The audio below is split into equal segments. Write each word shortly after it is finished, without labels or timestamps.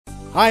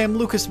Hi, I'm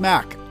Lucas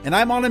Mack, and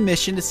I'm on a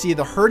mission to see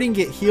the hurting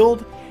get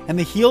healed and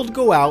the healed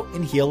go out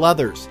and heal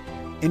others,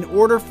 in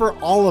order for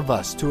all of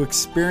us to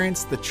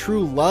experience the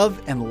true love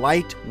and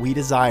light we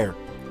desire.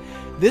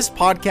 This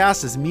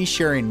podcast is me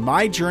sharing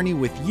my journey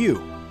with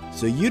you,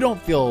 so you don't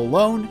feel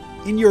alone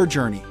in your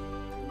journey.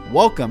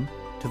 Welcome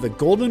to the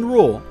Golden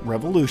Rule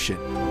Revolution.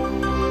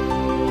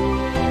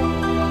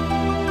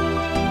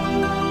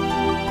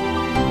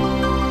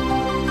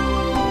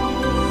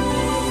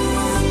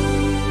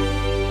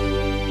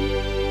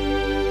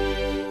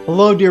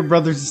 Hello, dear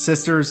brothers and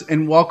sisters,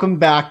 and welcome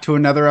back to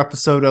another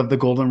episode of the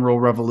Golden Rule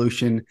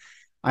Revolution.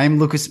 I am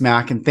Lucas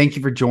Mack, and thank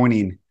you for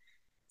joining.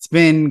 It's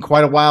been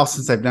quite a while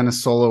since I've done a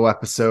solo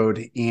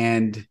episode,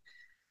 and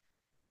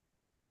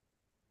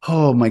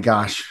oh my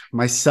gosh,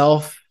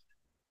 myself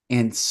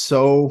and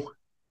so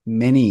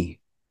many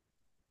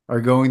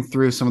are going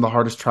through some of the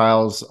hardest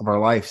trials of our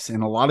lives,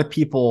 and a lot of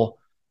people,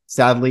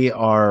 sadly,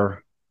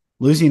 are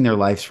losing their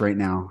lives right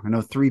now. I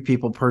know 3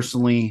 people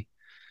personally.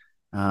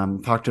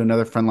 Talked to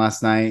another friend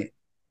last night.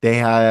 They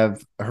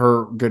have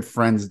her good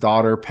friend's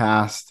daughter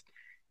passed. I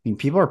mean,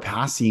 people are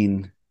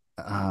passing.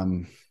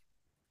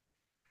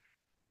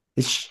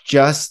 It's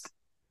just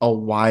a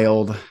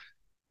wild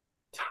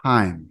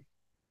time.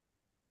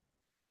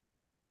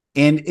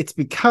 And it's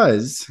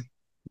because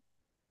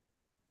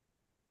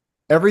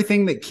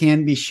everything that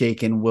can be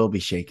shaken will be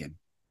shaken.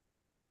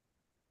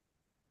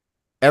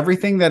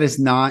 Everything that is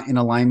not in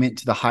alignment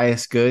to the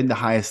highest good, the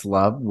highest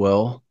love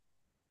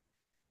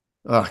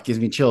gives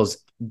me chills,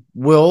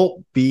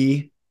 will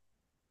be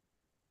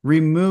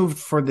removed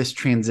for this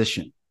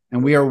transition.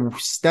 And we are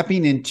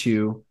stepping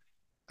into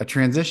a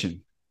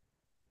transition,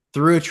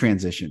 through a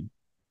transition.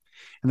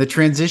 And the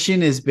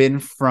transition has been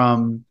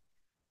from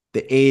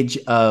the age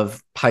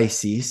of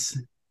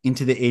Pisces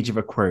into the age of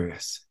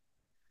Aquarius,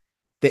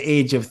 the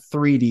age of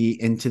 3D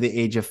into the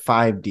age of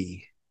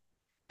 5D,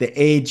 the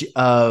age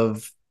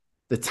of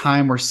the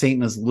time where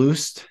Satan is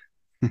loosed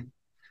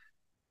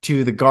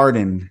to the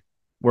garden,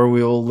 where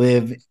we will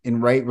live in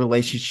right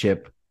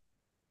relationship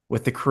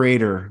with the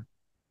creator,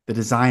 the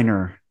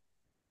designer,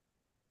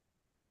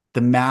 the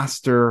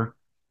master,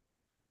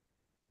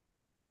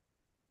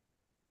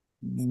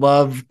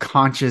 love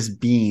conscious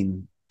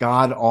being,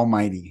 God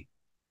Almighty,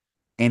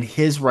 and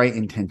his right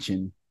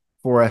intention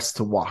for us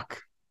to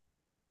walk.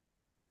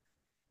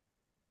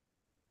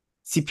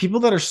 See,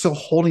 people that are still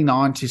holding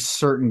on to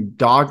certain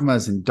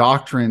dogmas and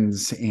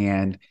doctrines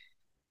and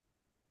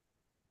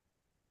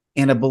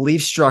a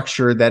belief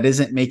structure that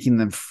isn't making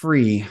them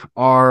free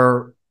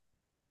are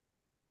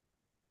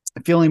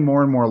feeling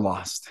more and more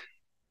lost.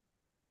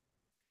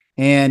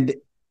 And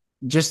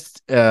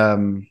just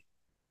a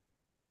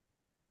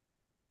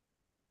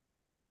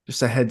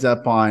heads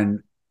up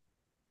on,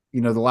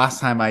 the last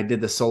time I did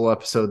the solo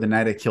episode, the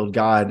night I killed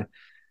God,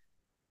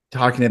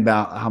 talking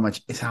about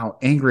how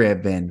angry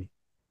I've been.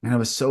 And I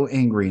was so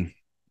angry.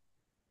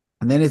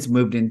 And then it's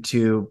moved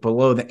into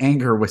below the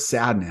anger with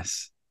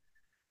sadness.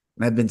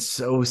 And I've been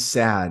so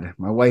sad.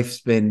 My wife's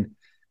been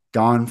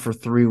gone for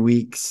 3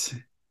 weeks,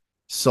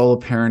 solo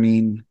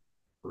parenting.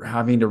 We're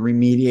having to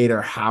remediate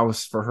our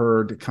house for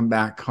her to come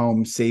back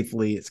home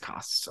safely. It's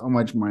cost so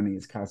much money.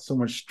 It's cost so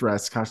much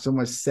stress, cost so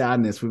much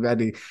sadness. We've had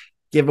to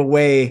give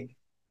away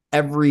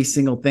every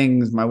single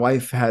thing. My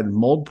wife had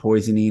mold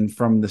poisoning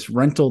from this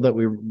rental that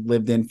we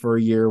lived in for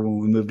a year when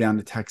we moved down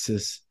to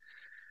Texas.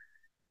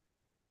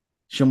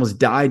 She almost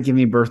died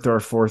giving birth to our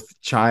 4th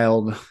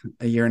child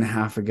a year and a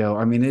half ago.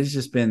 I mean, it's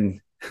just been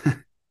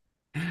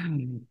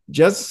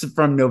just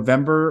from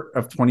November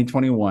of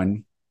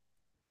 2021.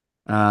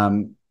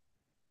 October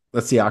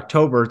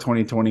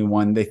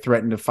 2021, they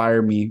threatened to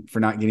fire me for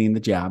not getting the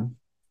jab.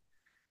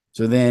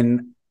 So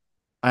then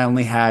I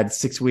only had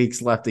 6 weeks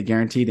left of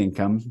guaranteed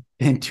income.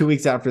 And 2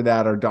 weeks after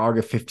that, our dog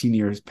of 15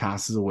 years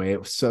passes away.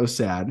 It was so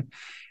sad.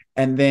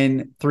 And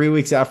then 3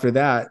 weeks after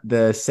that,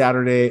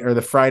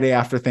 the Friday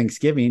after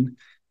Thanksgiving,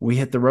 we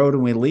hit the road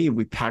and we leave.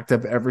 We packed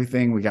up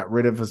everything. We got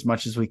rid of as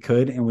much as we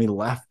could and we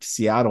left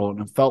Seattle. And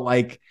it felt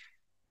like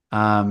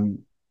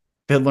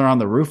Fiddler on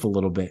the Roof a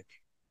little bit.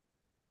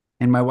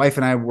 And my wife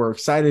and I were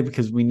excited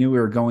because we knew we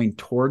were going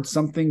towards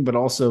something, but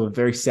also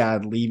very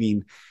sad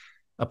leaving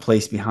a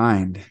place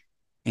behind.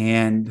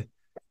 And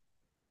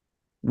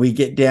we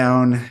get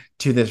down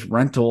to this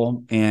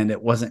rental and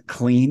it wasn't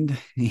cleaned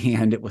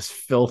and it was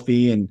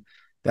filthy and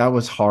that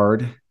was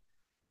hard.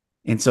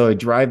 And so I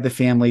drive the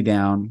family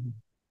down.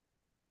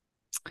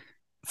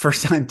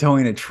 First time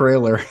towing a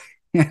trailer.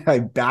 I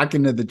back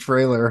into the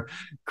trailer,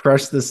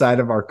 crush the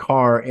side of our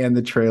car and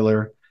the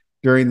trailer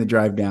during the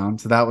drive down.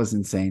 So that was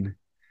insane.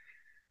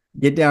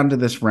 Get down to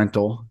this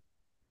rental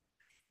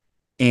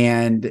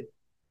and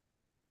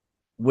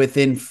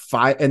within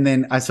 5, and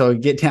then I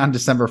get down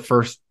December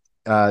 1st,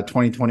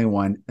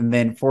 2021. And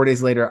then 4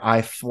 days later,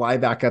 I fly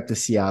back up to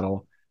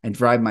Seattle and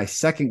drive my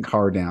second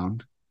car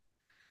down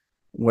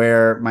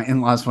where my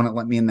in-laws wouldn't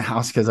let me in the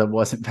house because I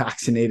wasn't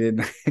vaccinated.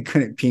 I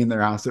couldn't pee in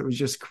their house. It was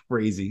just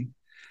crazy.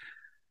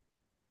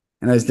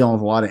 And I was dealing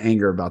with a lot of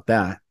anger about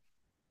that.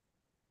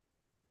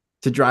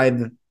 To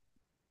drive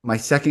my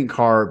second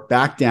car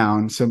back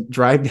down, so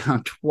drive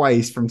down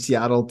twice from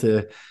Seattle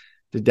to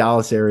the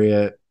Dallas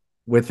area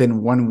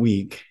within 1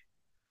 week.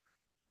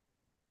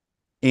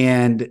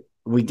 And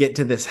we get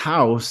to this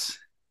house.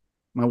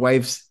 My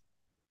wife's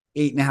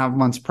 8.5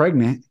 months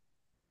pregnant,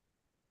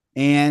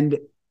 and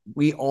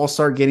we all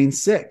start getting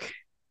sick.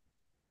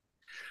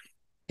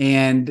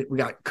 And we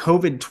got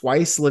COVID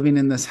twice living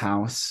in this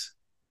house,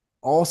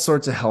 all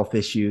sorts of health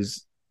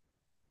issues.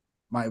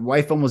 My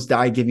wife almost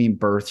died giving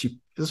birth. This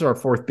is our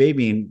fourth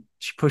baby, and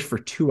she pushed for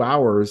 2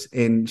 hours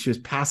and she was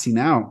passing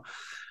out.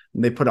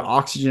 And they put an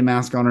oxygen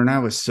mask on her, and I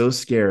was so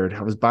scared.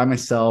 I was by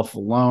myself,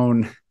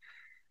 alone.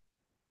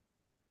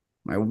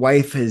 My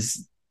wife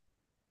is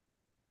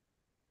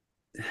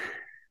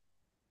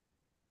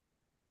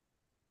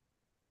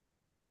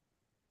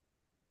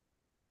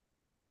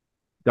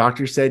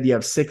doctor said you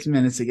have 6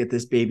 minutes to get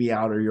this baby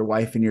out, or your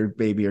wife and your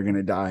baby are going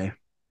to die.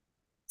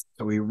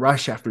 So we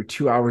rush after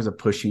 2 hours of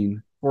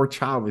pushing. Poor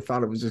child. We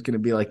thought it was just going to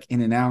be like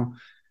in and out.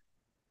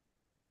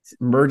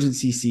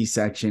 Emergency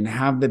C-section,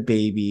 have the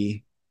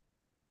baby.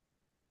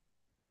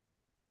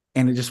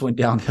 And it just went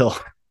downhill.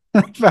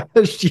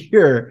 Last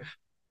year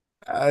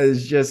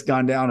has just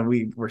gone down, and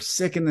we were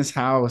sick in this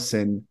house.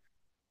 Um,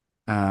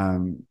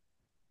 and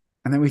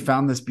then we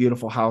found this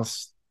beautiful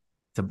house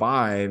to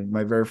buy,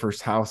 my very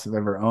first house I've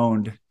ever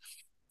owned,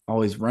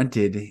 always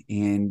rented.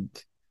 And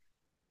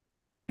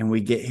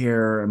we get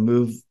here and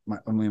move.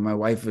 My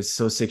wife was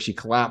so sick, she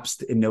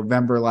collapsed in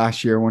November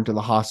last year, went to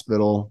the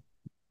hospital,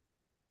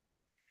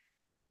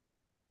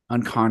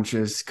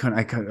 unconscious.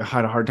 I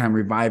had a hard time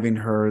reviving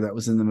her. That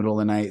was in the middle of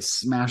the night,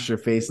 smashed her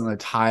face on the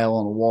tile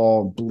on the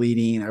wall,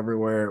 bleeding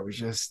everywhere. It was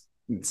just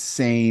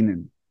insane.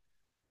 And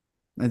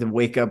I had to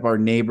wake up our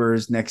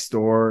neighbors next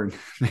door, and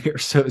they are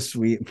so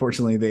sweet.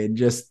 Unfortunately, they had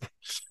just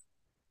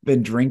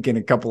been drinking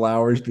a couple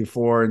hours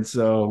before. And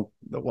so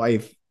the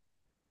wife,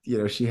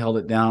 she held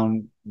it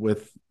down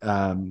with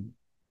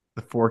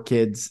the four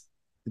kids,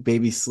 the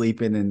baby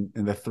sleeping,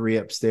 and the three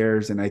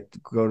upstairs. And I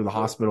go to the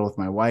hospital with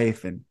my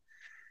wife. And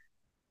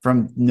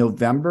from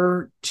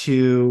November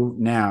to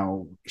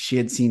now, she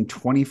had seen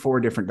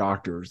 24 different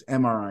doctors,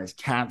 MRIs,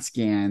 CAT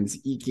scans,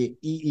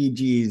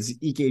 EEGs,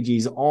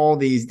 EKGs, all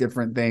these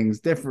different things,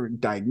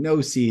 different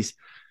diagnoses.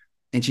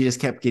 And she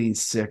just kept getting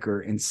sicker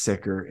and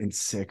sicker and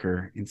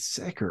sicker and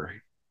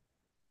sicker.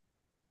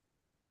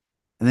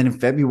 And then in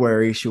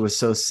February, she was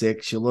so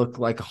sick. She looked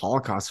like a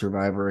Holocaust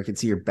survivor. I could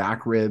see her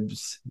back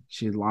ribs.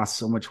 She had lost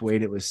so much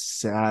weight. It was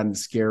sad and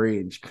scary,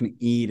 and she couldn't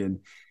eat.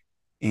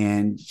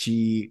 And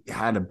she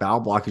had a bowel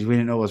blockage. We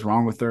didn't know what was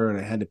wrong with her. And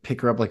I had to pick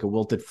her up like a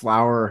wilted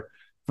flower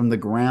from the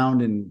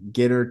ground and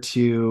get her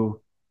to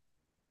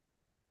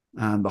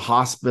the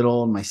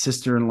hospital. And my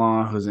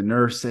sister-in-law, who's a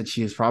nurse, said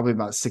she was probably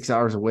about 6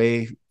 hours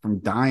away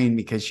from dying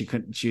because she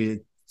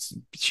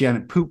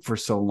hadn't pooped for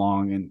so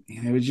long. And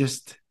it was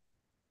just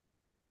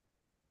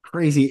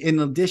crazy. In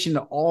addition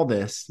to all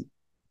this,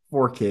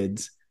 4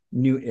 kids,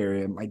 new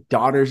area. My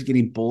daughter's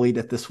getting bullied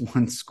at this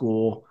one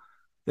school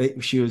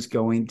that she was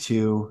going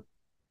to.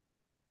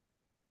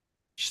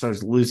 She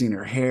starts losing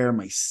her hair.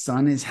 My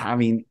son is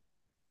having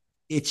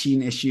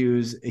itching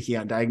issues. He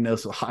got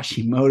diagnosed with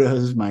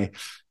Hashimoto's. My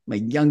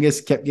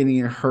youngest kept getting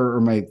hurt,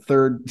 or my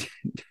third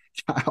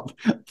child,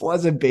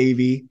 plus a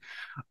baby,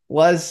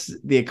 plus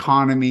the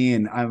economy,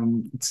 and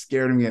I'm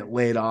scared to get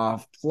laid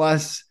off,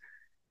 plus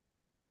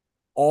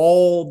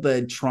all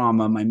the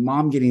trauma, my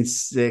mom getting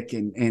sick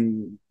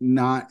and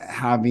not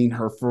having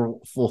her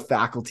full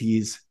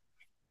faculties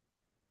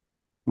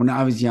when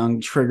I was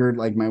young, triggered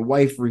like my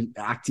wife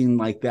reacting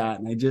like that.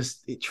 And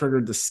it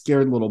triggered the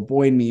scared little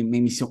boy in me. It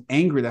made me so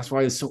angry. That's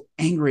why I was so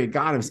angry at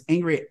God. I was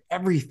angry at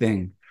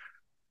everything.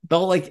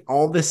 Felt like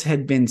all this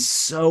had been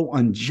so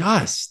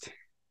unjust.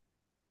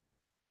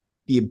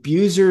 The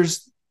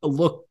abusers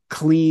look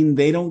clean.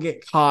 They don't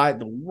get caught.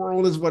 The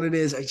world is what it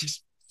is. I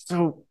just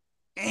so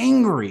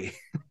angry.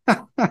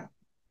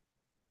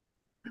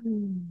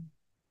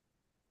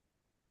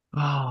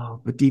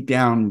 Oh, but deep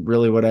down,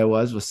 really what I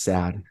was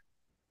sad.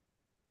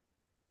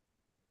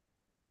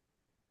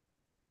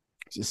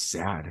 Just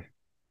sad.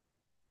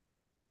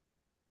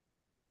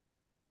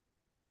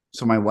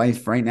 So my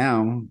wife right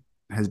now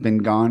has been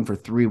gone for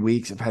 3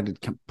 weeks. I've had to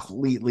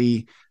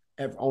completely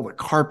have all the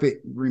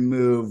carpet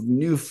removed,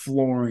 new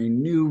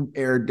flooring, new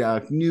air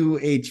duct, new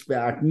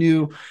HVAC,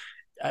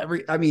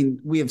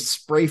 we have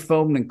spray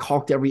foamed and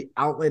caulked every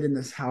outlet in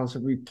this house.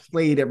 We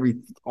played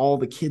all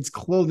the kids'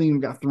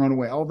 clothing got thrown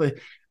away.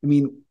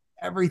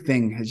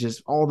 Everything has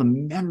just, all the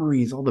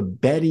memories, all the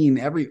bedding,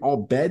 all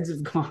beds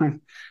have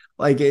gone.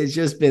 Like, it's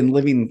just been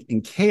living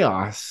in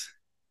chaos.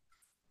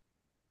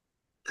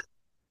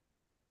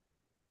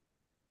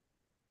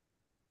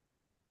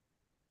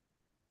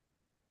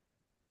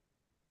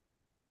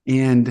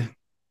 And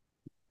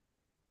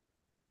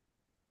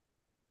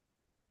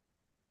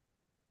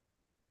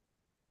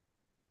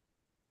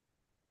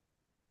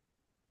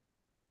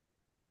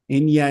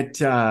yet,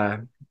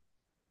 I've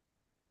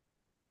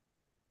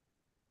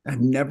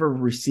never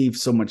received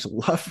so much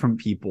love from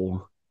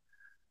people.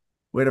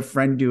 We had a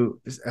friend who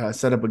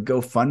set up a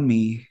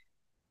GoFundMe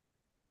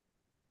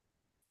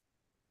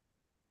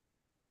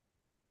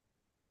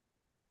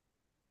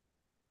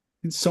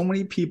And so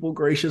many people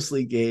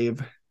graciously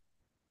gave,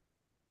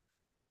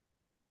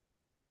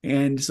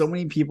 and so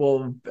many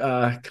people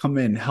come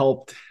in,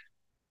 helped.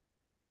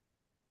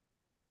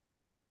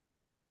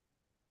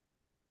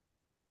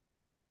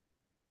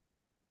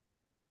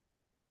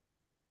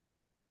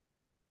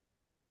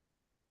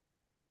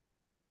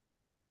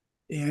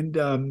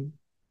 And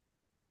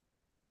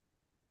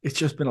it's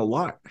just been a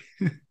lot.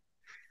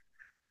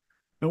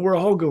 And we're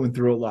all going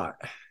through a lot.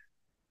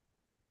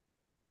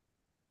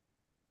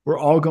 We're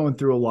all going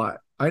through a lot.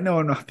 I know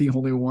I'm not the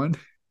only one.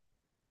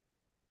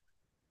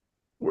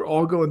 We're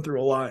all going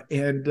through a lot.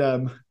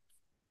 And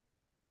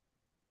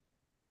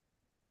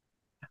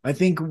I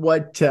think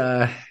what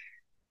I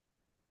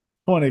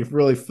want to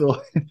really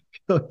fill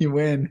you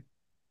in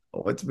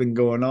on what's been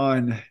going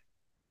on.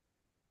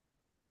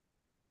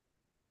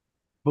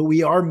 But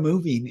we are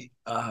moving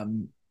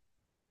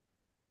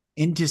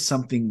into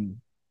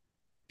something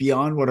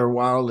beyond what our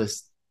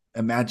wildest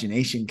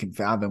imagination can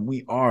fathom.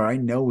 We are. I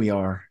know we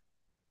are.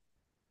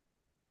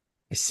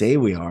 I say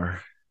we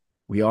are.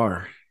 We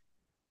are.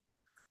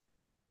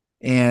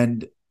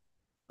 And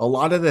a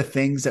lot of the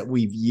things that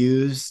we've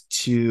used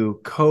to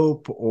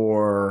cope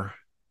or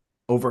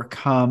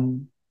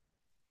overcome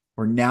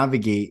or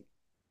navigate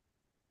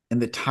in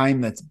the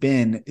time that's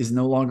been is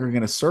no longer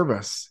going to serve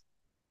us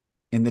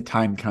in the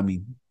time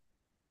coming.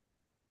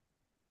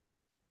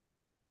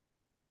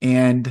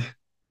 And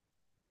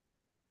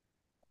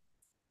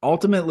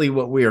ultimately,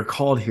 what we are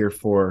called here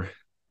for,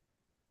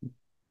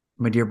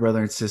 my dear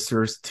brother and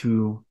sisters,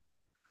 to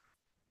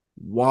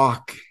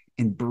walk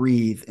and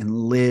breathe and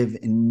live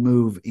and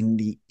move in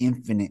the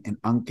infinite and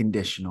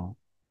unconditional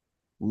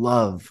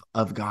love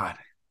of God.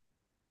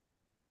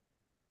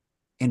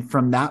 And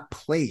from that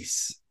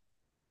place,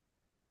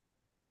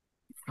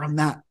 from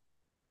that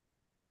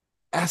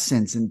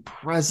essence and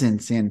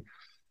presence and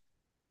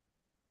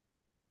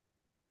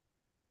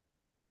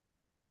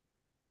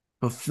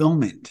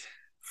fulfillment,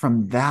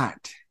 from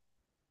that,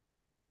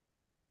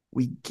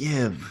 we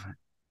give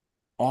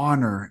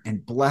honor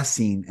and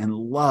blessing and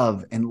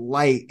love and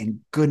light and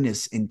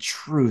goodness and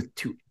truth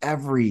to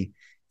every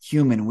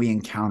human we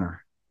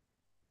encounter.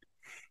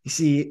 You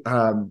see,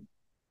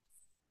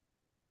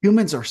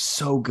 humans are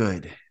so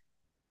good.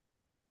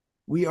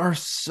 We are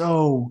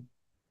so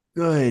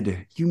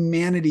good.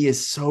 Humanity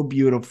is so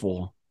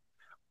beautiful.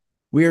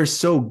 We are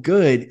so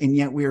good, and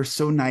yet we are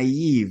so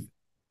naive.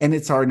 And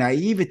it's our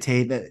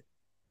naivete that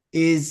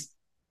is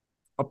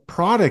a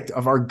product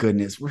of our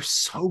goodness. We're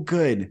so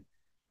good,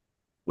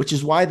 which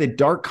is why the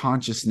dark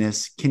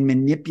consciousness can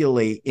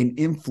manipulate and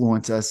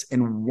influence us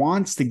and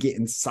wants to get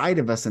inside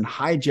of us and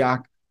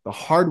hijack the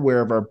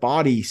hardware of our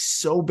body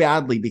so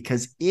badly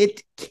because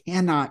it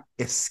cannot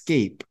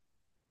escape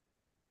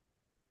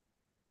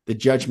the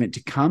judgment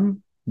to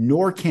come,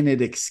 nor can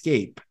it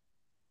escape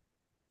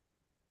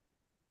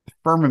the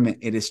firmament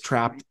it is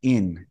trapped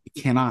in.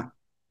 It cannot.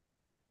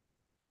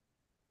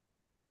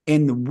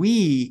 And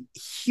we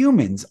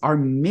humans are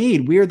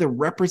made, we are the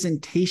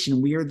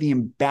representation, we are the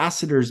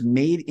ambassadors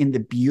made in the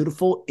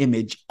beautiful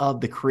image of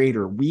the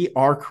creator. We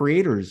are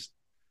creators.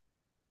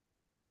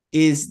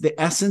 Is the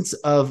essence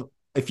of,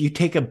 if you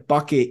take a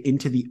bucket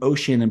into the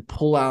ocean and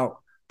pull out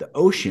the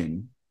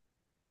ocean,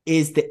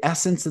 is the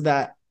essence of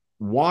that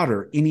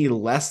water any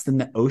less than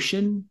the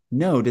ocean?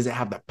 No. Does it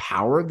have the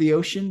power of the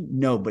ocean?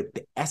 No, but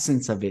the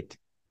essence of it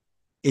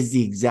is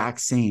the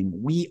exact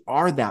same. We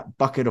are that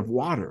bucket of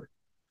water.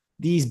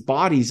 These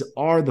bodies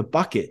are the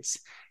buckets,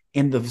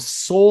 and the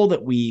soul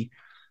that we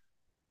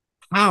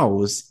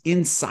house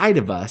inside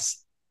of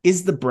us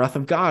is the breath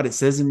of God. It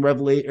says in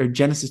Revelation or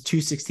Genesis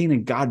 2:16,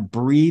 and God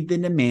breathed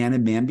into man,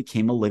 and man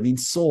became a living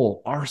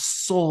soul. Our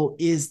soul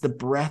is the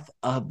breath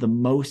of the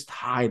Most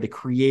High, the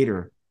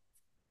Creator.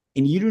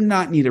 And you do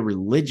not need a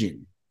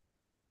religion,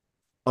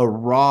 a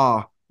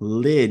raw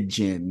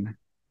legion,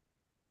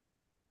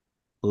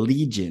 a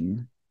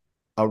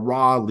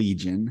raw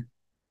legion,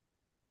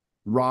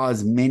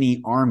 raw's many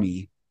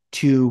army,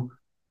 to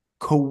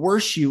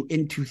coerce you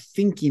into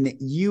thinking that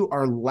you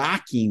are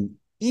lacking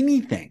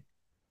anything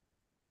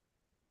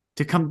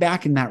to come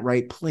back in that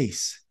right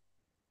place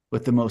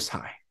with the Most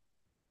High.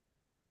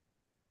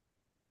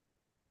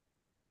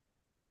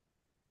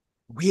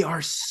 We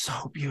are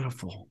so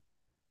beautiful.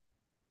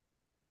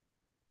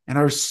 And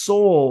our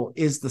soul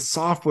is the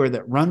software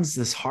that runs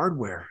this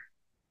hardware.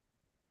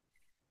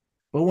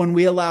 But when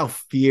we allow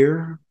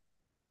fear,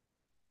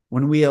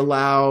 when we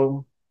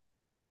allow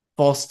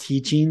false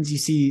teachings, you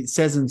see, it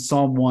says in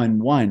Psalm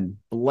 1:1,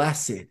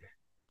 blessed,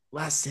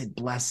 blessed,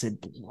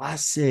 blessed,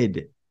 blessed.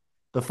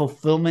 The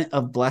fulfillment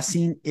of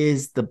blessing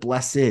is the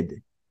blessed.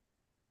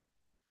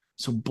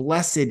 So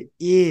blessed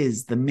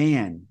is the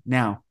man.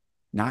 Now,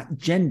 not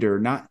gender,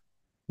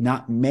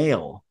 not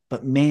male,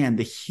 but man,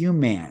 the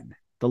human,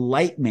 the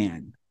light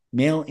man,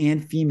 male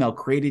and female,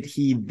 created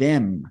he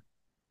them.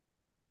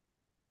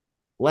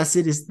 Blessed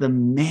is the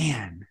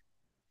man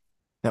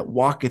that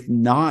walketh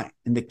not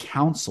in the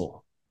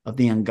counsel of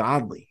the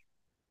ungodly,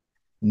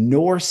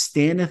 nor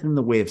standeth in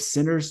the way of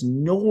sinners,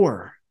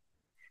 nor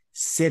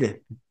sitteth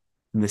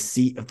in the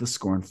seat of the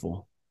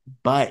scornful.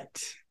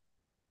 But,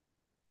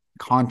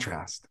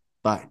 contrast,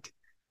 but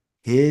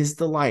his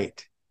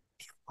delight,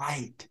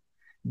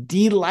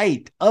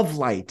 delight of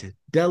light,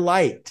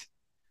 delight,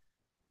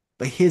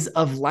 but his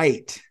of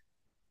light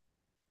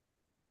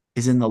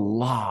is in the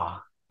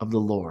law of the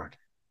Lord.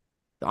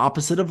 The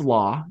opposite of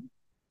law,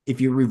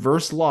 if you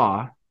reverse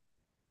law,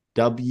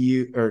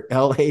 W or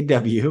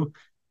LAW,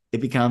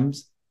 it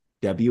becomes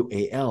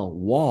WAL,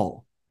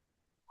 wall.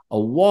 A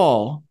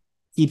wall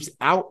keeps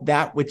out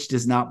that which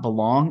does not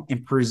belong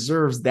and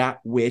preserves that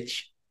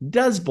which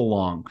does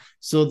belong.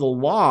 So the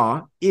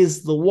law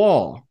is the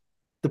wall,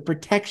 the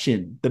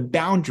protection, the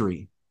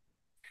boundary.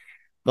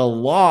 The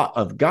law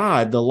of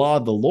God, the law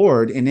of the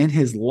Lord, and in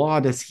his law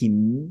does he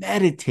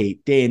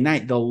meditate day and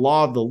night. The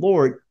law of the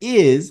Lord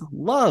is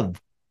love.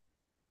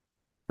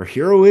 For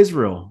hear, O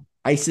Israel,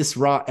 Isis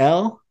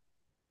Ra'el,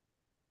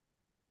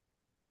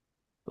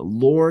 the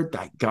Lord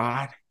thy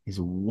God is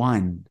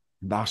one.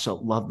 Thou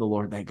shalt love the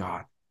Lord thy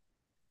God,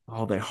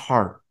 all thy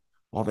heart,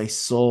 all thy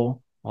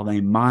soul, all thy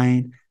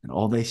mind, and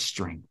all thy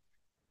strength,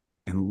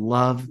 and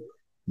love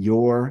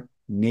your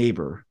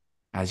neighbor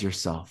as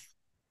yourself.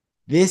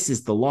 This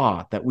is the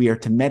law that we are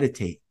to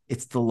meditate.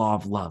 It's the law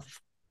of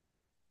love.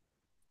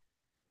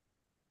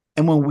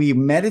 And when we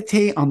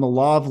meditate on the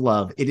law of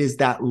love, it is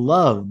that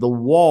love, the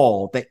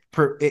wall that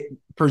it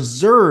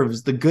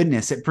preserves the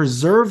goodness. It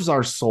preserves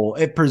our soul.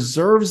 It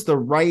preserves the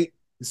right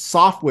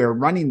software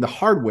running the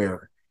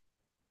hardware.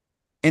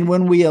 And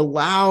when we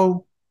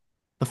allow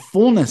the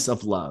fullness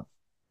of love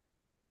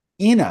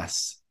in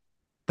us,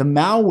 the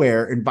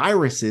malware and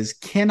viruses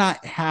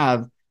cannot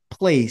have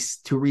place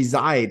to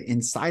reside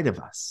inside of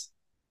us,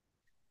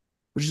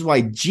 which is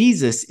why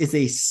Jesus is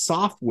a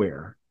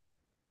software.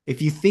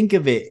 If you think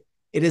of it,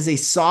 it is a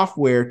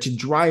software to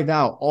drive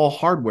out all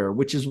hardware,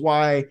 which is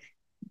why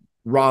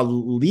Raw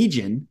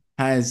Legion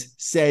has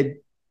said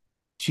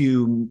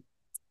to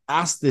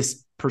ask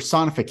this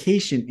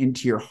personification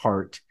into your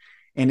heart,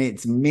 and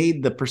it's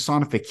made the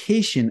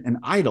personification an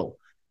idol.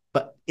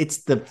 But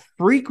it's the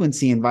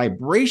frequency and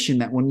vibration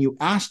that when you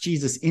ask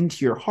Jesus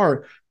into your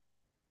heart,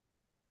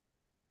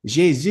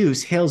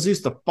 Jesus, hail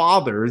Zeus, the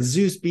Father,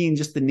 Zeus being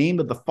just the name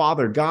of the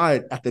Father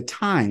God at the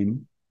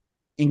time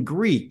in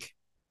Greek,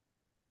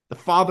 the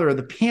father of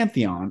the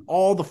pantheon,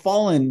 all the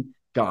fallen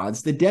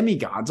gods, the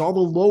demigods, all the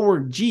lower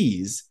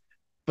G's,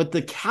 but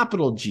the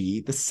capital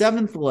G, the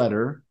seventh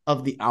letter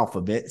of the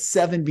alphabet,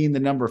 7 being the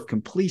number of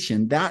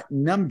completion, that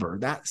number,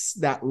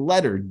 that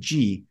letter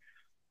G,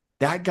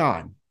 that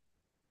God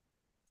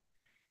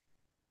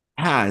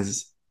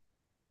has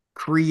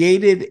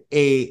created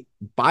a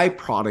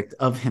byproduct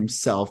of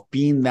himself,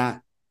 being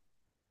that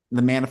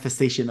the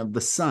manifestation of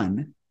the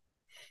Son,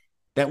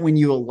 that when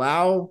you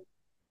allow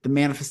the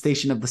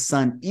manifestation of the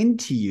Son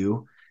into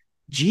you,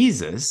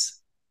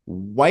 Jesus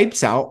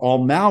wipes out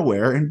all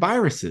malware and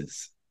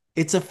viruses.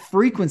 It's a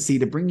frequency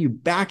to bring you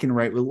back in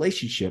right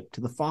relationship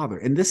to the Father.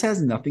 And this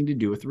has nothing to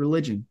do with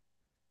religion,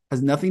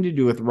 has nothing to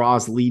do with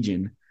Ra's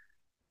Legion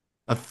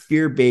of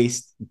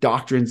fear-based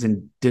doctrines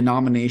and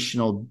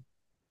denominational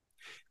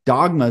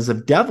dogmas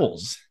of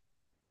devils,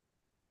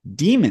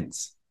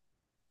 demons.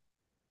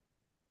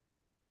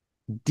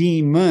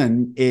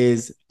 Demon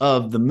is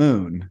of the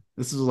moon.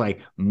 This is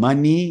like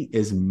money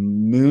is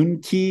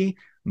moon key,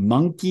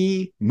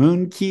 monkey,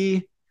 moon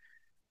key.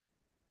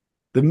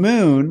 The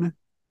moon,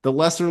 the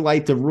lesser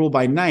light to rule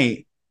by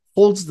night,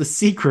 holds the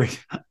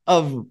secret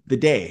of the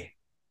day.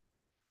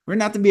 We're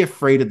not to be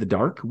afraid of the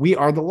dark. We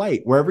are the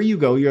light. Wherever you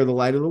go, you're the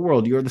light of the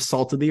world. You are the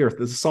salt of the earth.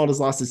 As the salt has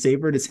lost its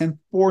savor, it is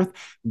henceforth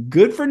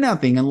good for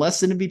nothing unless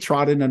to be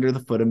trodden under the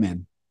foot of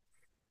men.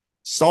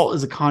 Salt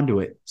is a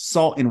conduit.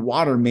 Salt in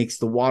water makes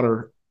the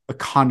water a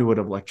conduit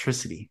of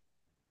electricity.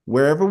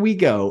 Wherever we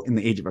go in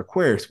the age of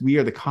Aquarius, we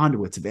are the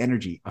conduits of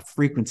energy, of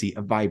frequency,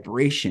 of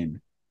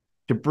vibration,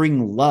 to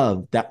bring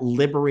love that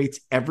liberates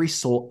every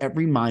soul,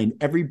 every mind,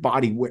 every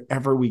body,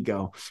 wherever we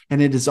go.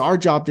 And it is our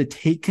job to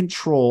take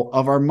control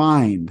of our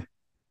mind.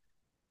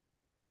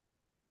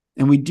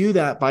 And we do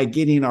that by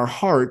getting our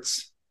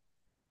hearts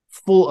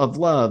full of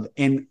love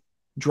and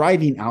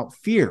driving out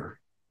fear.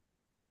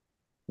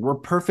 Where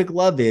perfect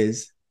love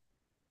is,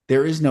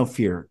 there is no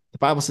fear. The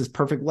Bible says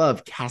perfect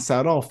love casts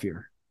out all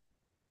fear.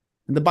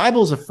 And the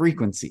Bible is a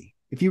frequency.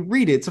 If you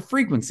read it, it's a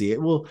frequency.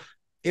 It will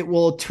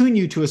attune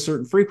you to a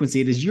certain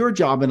frequency. It is your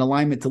job in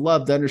alignment to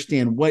love to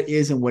understand what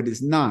is and what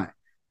is not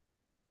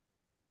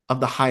of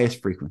the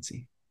highest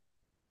frequency.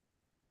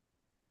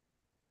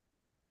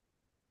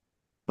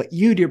 But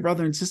you, dear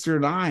brother and sister,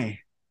 and I,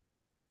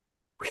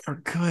 we are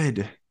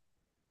good.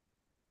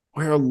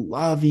 We are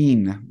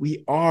loving.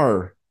 We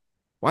are.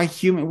 Why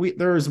human?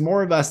 There is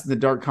more of us than the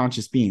dark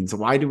conscious beings.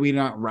 Why do we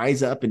not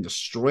rise up and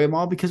destroy them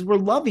all? Because we're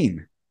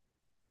loving.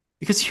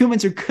 Because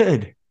humans are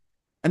good.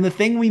 And the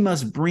thing we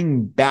must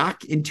bring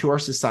back into our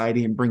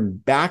society and bring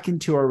back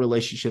into our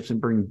relationships and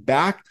bring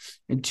back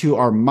into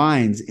our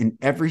minds in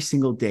every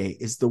single day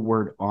is the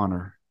word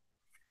honor.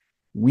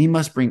 We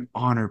must bring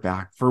honor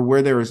back. For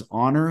where there is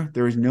honor,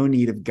 there is no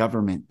need of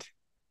government.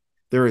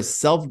 There is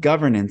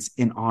self-governance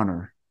in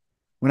honor.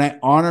 When I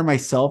honor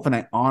myself and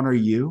I honor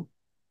you,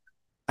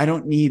 I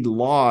don't need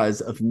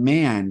laws of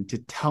man to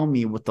tell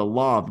me what the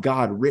law of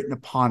God written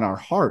upon our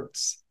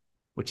hearts,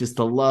 which is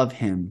to love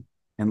him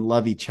and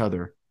love each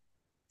other,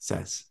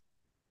 says.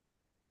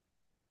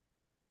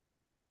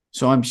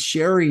 So I'm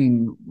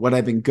sharing what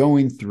I've been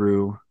going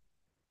through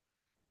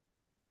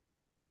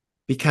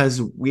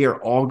because we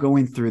are all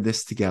going through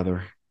this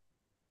together.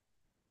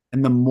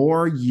 And the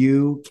more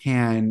you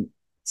can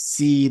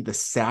see the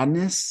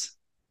sadness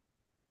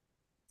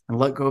and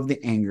let go of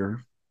the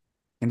anger,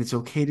 and it's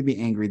okay to be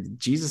angry.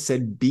 Jesus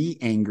said, be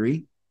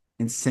angry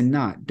and sin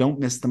not. Don't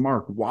miss the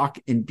mark. Walk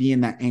and be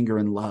in that anger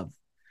and love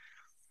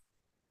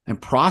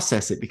and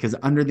process it, because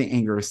under the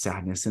anger is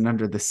sadness, and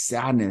under the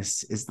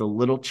sadness is the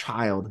little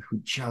child who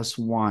just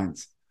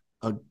wants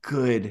a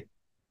good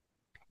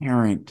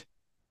parent,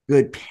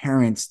 good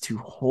parents to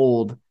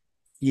hold,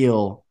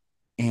 heal,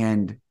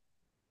 and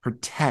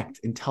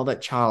protect and tell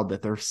that child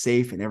that they're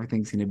safe and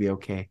everything's going to be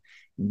okay.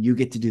 And you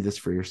get to do this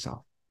for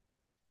yourself.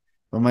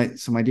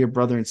 So my dear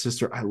brother and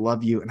sister, I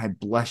love you and I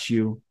bless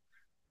you.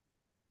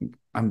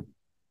 I'm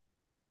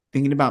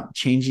thinking about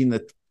changing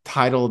the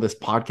title of this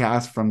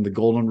podcast from the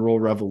Golden Rule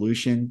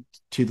Revolution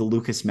to the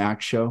Lucas Mack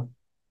Show.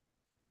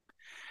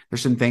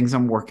 There's some things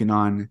I'm working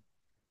on,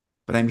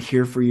 but I'm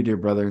here for you, dear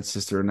brother and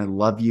sister, and I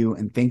love you.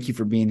 And thank you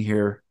for being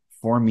here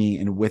for me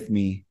and with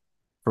me,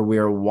 for we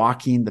are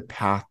walking the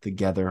path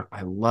together.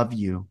 I love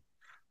you.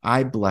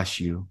 I bless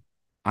you.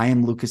 I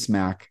am Lucas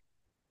Mack.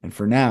 And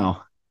for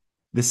now,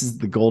 this is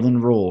the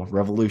Golden Rule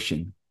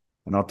Revolution,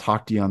 and I'll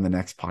talk to you on the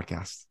next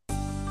podcast.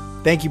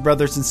 Thank you,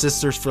 brothers and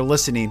sisters, for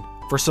listening.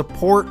 For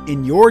support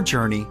in your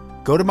journey,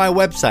 go to my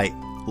website,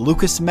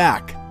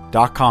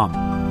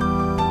 lucasmack.com.